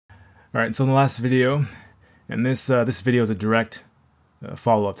Alright, so in the last video, and this video is a direct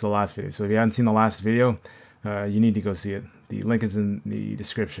follow-up to the last video. So if you haven't seen the last video, you need to go see it. The link is in the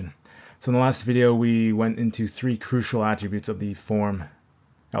description. So in the last video, we went into 3 crucial attributes of the form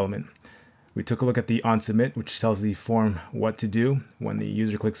element. We took a look at the onsubmit, which tells the form what to do when the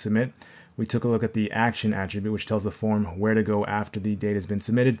user clicks submit. We took a look at the action attribute, which tells the form where to go after the data has been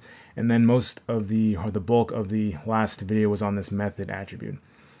submitted. And then the bulk of the last video was on this method attribute.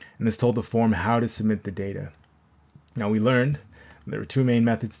 And this told the form how to submit the data. Now we learned there were 2 main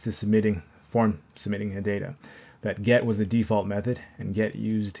methods to submitting the data. That get was the default method, and get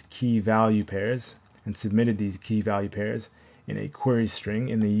used key value pairs and submitted these key value pairs in a query string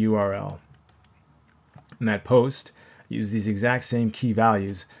in the URL. And that post used these exact same key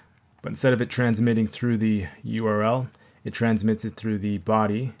values, but instead of it transmitting through the URL, it transmits it through the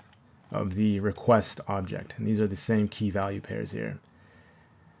body of the request object. And these are the same key value pairs here.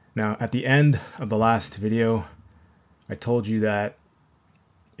 Now, at the end of the last video, I told you that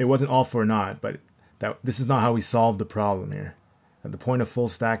it wasn't all for naught, but that this is not how we solved the problem here. That the point of full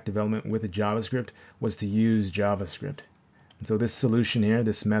stack development with JavaScript was to use JavaScript. And so this solution here,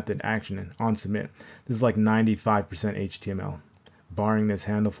 this method action and onsubmit, this is like 95% HTML. Barring this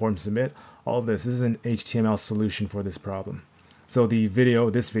handle form submit, all of this is an HTML solution for this problem. So this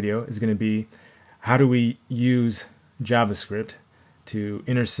video is going to be how do we use JavaScript to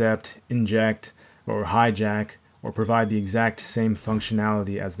intercept, inject, or hijack, or provide the exact same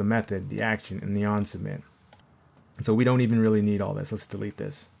functionality as the method, the action, and the onsubmit. And so we don't even really need all this. Let's delete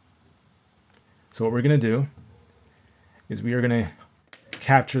this. So what we're going to do is we are going to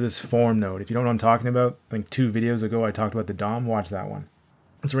capture this form node. If you don't know what I'm talking about, I think 2 videos ago I talked about the DOM. Watch that one.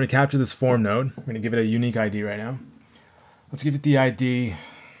 So we're going to capture this form node. We're going to give it a unique ID right now. Let's give it the ID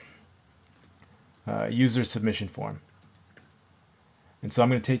user submission form. And so I'm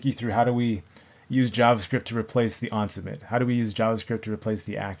going to take you through how do we use JavaScript to replace the onsubmit. How do we use JavaScript to replace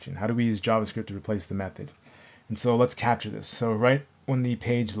the action? How do we use JavaScript to replace the method? And so let's capture this. So right when the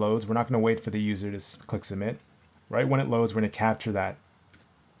page loads, we're not going to wait for the user to click submit. Right when it loads, we're going to capture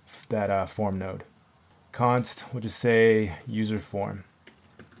that form node. Const, we'll just say user form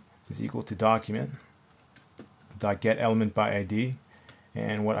is equal to document dot get element by ID.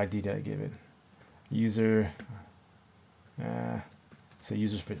 And what ID did I give it? User, say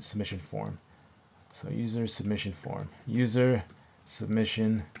user submission form. So user submission form. User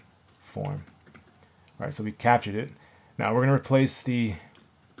submission form. All right, so we captured it. Now we're going to replace the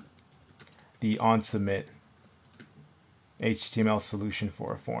onsubmit HTML solution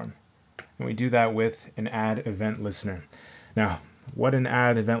for a form. And we do that with an add event listener. Now, what an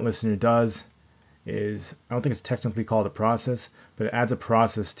add event listener does is, I don't think it's technically called a process, but it adds a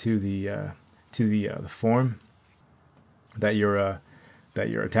process to the form that you're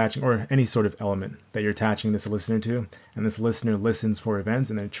attaching, or any sort of element that you're attaching this listener to, and this listener listens for events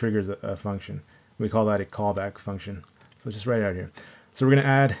and then it triggers a function. We call that a callback function. So just write it out here. So we're going to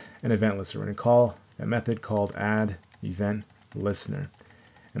add an event listener. We're going to call a method called add event listener,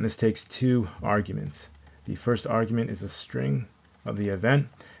 and this takes 2 arguments. The first argument is a string of the event,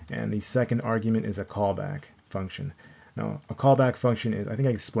 and the second argument is a callback function. Now, a callback function is, I think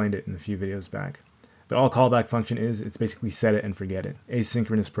I explained it in a few videos back, but all callback function is, it's basically set it and forget it,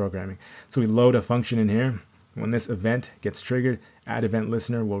 asynchronous programming. So we load a function in here. When this event gets triggered, add event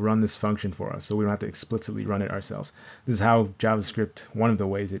listener will run this function for us, so we don't have to explicitly run it ourselves. This is how JavaScript, one of the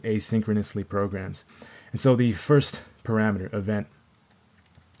ways it asynchronously programs. And so the first parameter, event,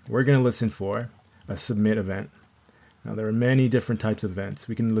 we're going to listen for a submit event. Now there are many different types of events.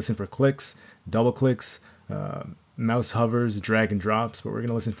 We can listen for clicks, double clicks, mouse hovers, drag and drops, but we're going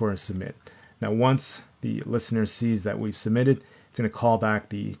to listen for a submit. Now once the listener sees that we've submitted, it's going to call back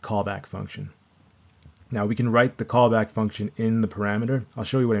the callback function. Now we can write the callback function in the parameter. I'll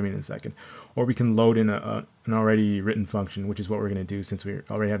show you what I mean in a second. Or we can load in an already written function, which is what we're going to do since we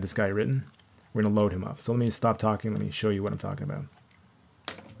already have this guy written. We're going to load him up. So let me stop talking. Let me show you what I'm talking about.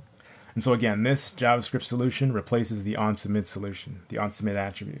 And so again, this JavaScript solution replaces the onsubmit solution, the onsubmit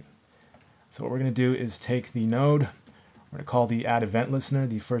attribute. So what we're going to do is take the node. We're going to call the add event listener.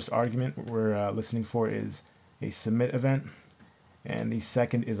 The first argument we're listening for is a submit event. And the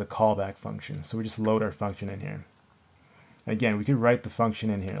second is a callback function. So we just load our function in here. And again, we could write the function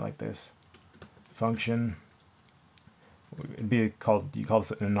in here like this. Function. It'd be called, you call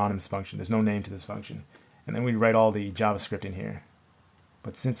this an anonymous function. There's no name to this function. And then we write all the JavaScript in here.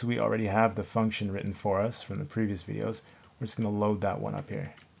 But since we already have the function written for us from the previous videos, we're just going to load that one up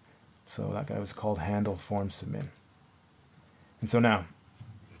here. So that guy was called handle form submit. And so now,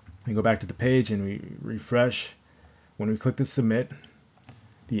 we go back to the page and we refresh. When we click the submit,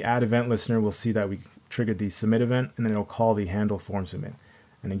 the add event listener will see that we triggered the submit event, and then it'll call the handle form submit.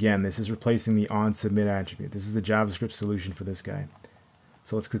 And again, this is replacing the onsubmit attribute. This is the JavaScript solution for this guy.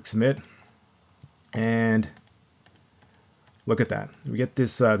 So let's click submit, and look at that. We get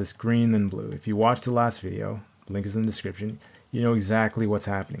this this green and blue. If you watched the last video, the link is in the description, you know exactly what's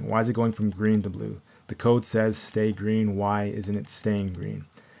happening. Why is it going from green to blue? The code says stay green. Why isn't it staying green?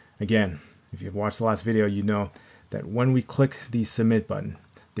 Again, if you've watched the last video, you know that when we click the submit button,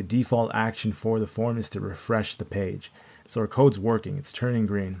 the default action for the form is to refresh the page. So our code's working, it's turning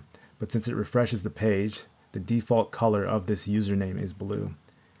green, but since it refreshes the page, the default color of this username is blue.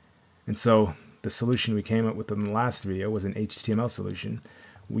 And so the solution we came up with in the last video was an HTML solution.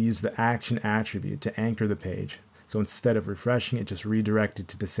 We used the action attribute to anchor the page. So instead of refreshing, it just redirected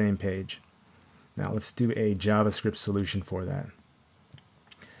to the same page. Now let's do a JavaScript solution for that.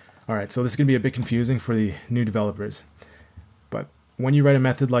 Alright, so this is going to be a bit confusing for the new developers. But when you write a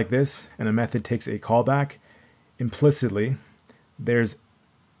method like this, and a method takes a callback, implicitly, there's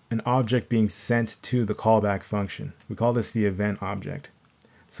an object being sent to the callback function. We call this the event object.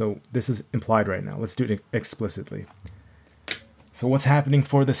 So this is implied right now. Let's do it explicitly. So what's happening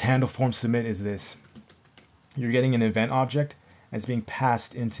for this handle form submit is this. You're getting an event object, and it's being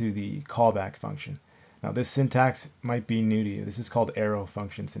passed into the callback function. Now this syntax might be new to you. This is called arrow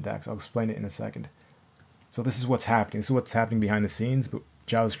function syntax. I'll explain it in a second. So this is what's happening. This is what's happening behind the scenes, but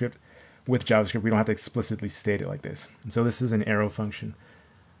with JavaScript, we don't have to explicitly state it like this. And so this is an arrow function.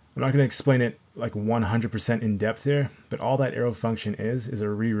 I'm not going to explain it like 100% in depth here, but all that arrow function is a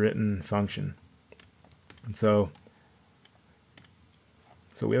rewritten function. And so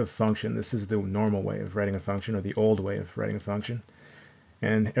we have a function. This is the normal way of writing a function, or the old way of writing a function.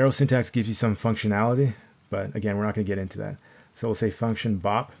 And arrow syntax gives you some functionality, but again, we're not going to get into that. So we'll say function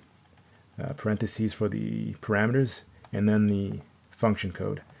bop, parentheses for the parameters, and then the function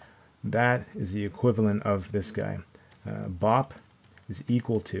code. That is the equivalent of this guy. Bop is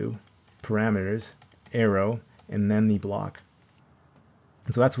equal to parameters, arrow, and then the block.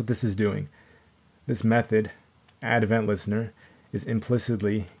 And so that's what this is doing. This method, add event listener, is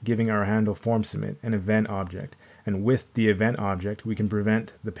implicitly giving our handle form submit an event object. And with the event object, we can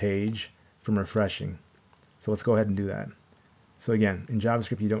prevent the page from refreshing. So let's go ahead and do that. So again, in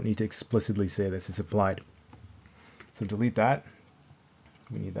JavaScript, you don't need to explicitly say this. It's applied. So delete that.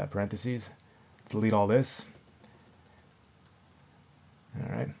 We need that parentheses. Delete all this.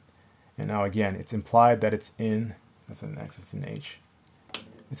 All right. And now again, it's implied that it's in, that's an X, it's an H.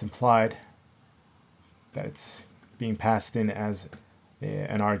 It's implied that it's being passed in as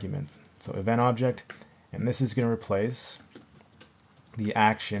an argument. So event object, and this is going to replace the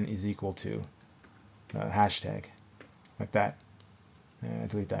action is equal to hashtag, like that.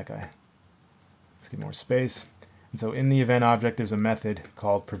 Delete that guy. Let's get more space. And so in the event object, there's a method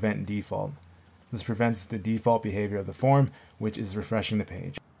called prevent default. This prevents the default behavior of the form, which is refreshing the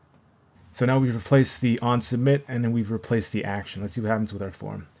page. So now we've replaced the onSubmit, and then we've replaced the action. Let's see what happens with our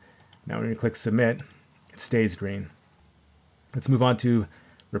form. Now when we click submit, it stays green. Let's move on to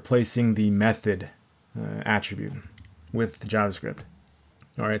replacing the method attribute with JavaScript.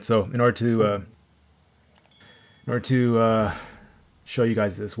 All right, so in order to show you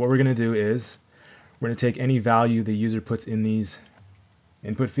guys this, what we're going to do is we're going to take any value the user puts in these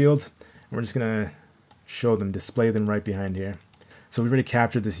input fields, and we're just going to show them, display them right behind here. So we've already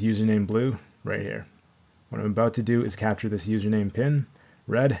captured this username blue right here. What I'm about to do is capture this username pin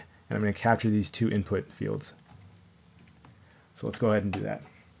red, and I'm going to capture these two input fields. So let's go ahead and do that.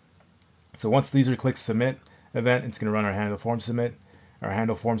 So once the user clicks submit event, it's going to run our handle form submit. Our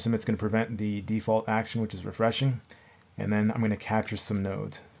handle form submit is going to prevent the default action, which is refreshing. And then I'm going to capture some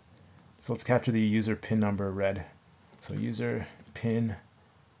nodes. So let's capture the user pin number red. So user pin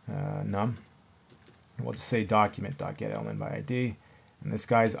num. And we'll just say document.getElementById. And this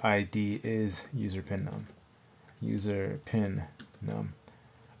guy's ID is user pin num. User pin num.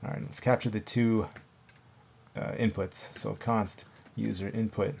 All right, let's capture the two inputs. So const user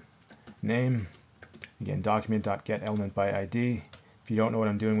input name. Again, document.getElementById. If you don't know what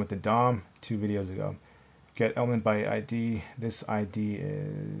I'm doing with the DOM, 2 videos ago. Get element by ID. This ID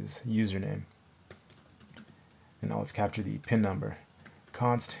is username. And now let's capture the pin number.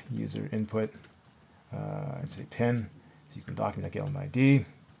 Const user input. I'd say pin. So you can document.getElementById.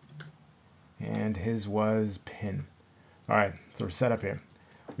 And his was pin. All right, so we're set up here.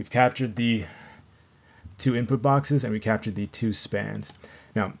 We've captured the two input boxes and we captured the two spans.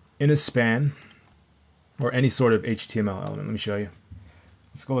 Now, in a span, or any sort of HTML element, let me show you.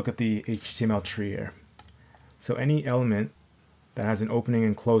 Let's go look at the HTML tree here. So any element that has an opening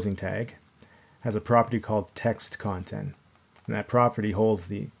and closing tag has a property called text content. and that property holds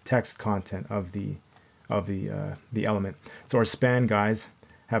the text content of the element. So our span guys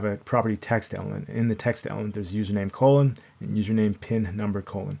have a property text element. In the text element, there's username colon and username pin number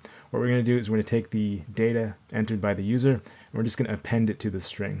colon. What we're going to do is we're going to take the data entered by the user, and we're just going to append it to the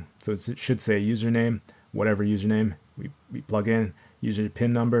string. So it should say username, whatever username we plug in, user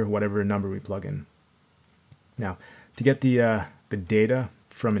pin number, whatever number we plug in. Now, to get the data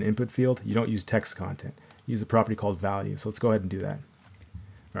from an input field, you don't use text content. You use a property called value. So let's go ahead and do that.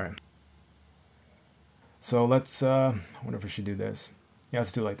 All right. So let's, I wonder if we should do this. Yeah,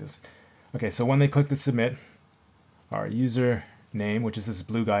 let's do it like this. Okay, so when they click the submit, our user name, which is this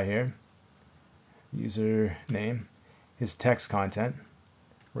blue guy here, user name, his text content,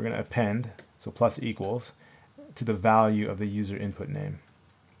 we're going to append, so plus equals, to the value of the user input name.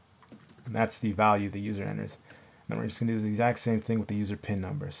 And that's the value the user enters. And then we're just going to do the exact same thing with the user pin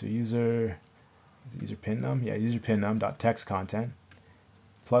number. So user pin num, yeah, user pin num dot text content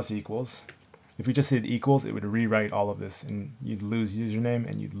plus equals. If we just did equals, it would rewrite all of this, and you'd lose username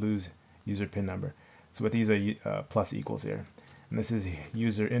and you'd lose user pin number. So with these are plus equals here, and this is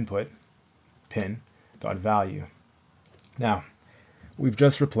user input pin dot value. Now we've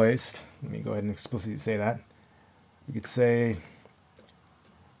just replaced. Let me go ahead and explicitly say that. We could say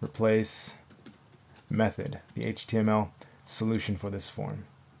replace method, the HTML solution for this form.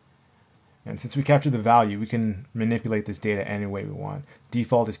 And since we captured the value, we can manipulate this data any way we want.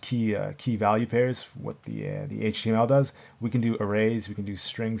 Default is key value pairs, what the HTML does. We can do arrays, we can do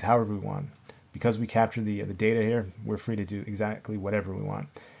strings, however we want. Because we capture the data here, we're free to do exactly whatever we want.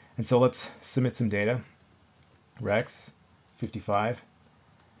 And so let's submit some data. Rex 55.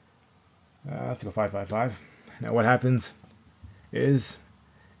 Let's go 555. Now what happens is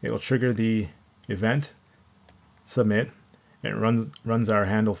it will trigger the event submit, and it runs our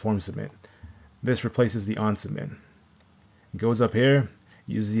handle form submit. This replaces the onsubmit. It goes up here,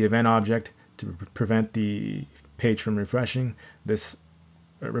 uses the event object to prevent the page from refreshing. This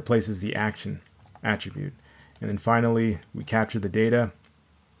replaces the action attribute. And then finally, we capture the data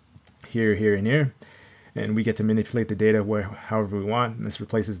here, here, and here, and we get to manipulate the data however we want, and this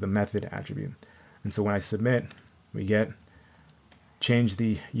replaces the method attribute. And so when I submit, we get change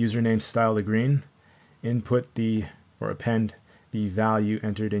the username style to green, input or append the value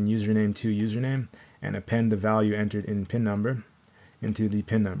entered in username to username, and append the value entered in pin number into the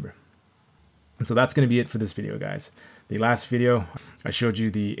pin number. And so that's going to be it for this video, guys. The last video, I showed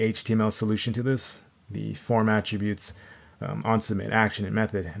you the HTML solution to this, the form attributes, onsubmit, action, and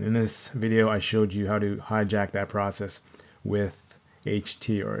method. And in this video, I showed you how to hijack that process with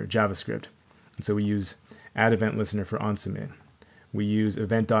HT or JavaScript. And so we use add event listener for onsubmit. We use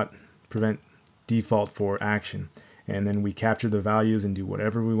event.prevent default for action. And then we capture the values and do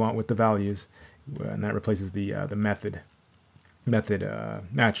whatever we want with the values, and that replaces the method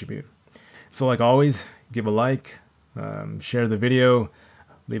attribute. So like always, give a like, share the video,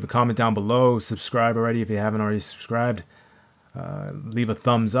 leave a comment down below, subscribe already if you haven't already subscribed, leave a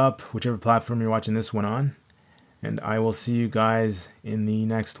thumbs up, whichever platform you're watching this one on, and I will see you guys in the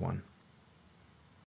next one.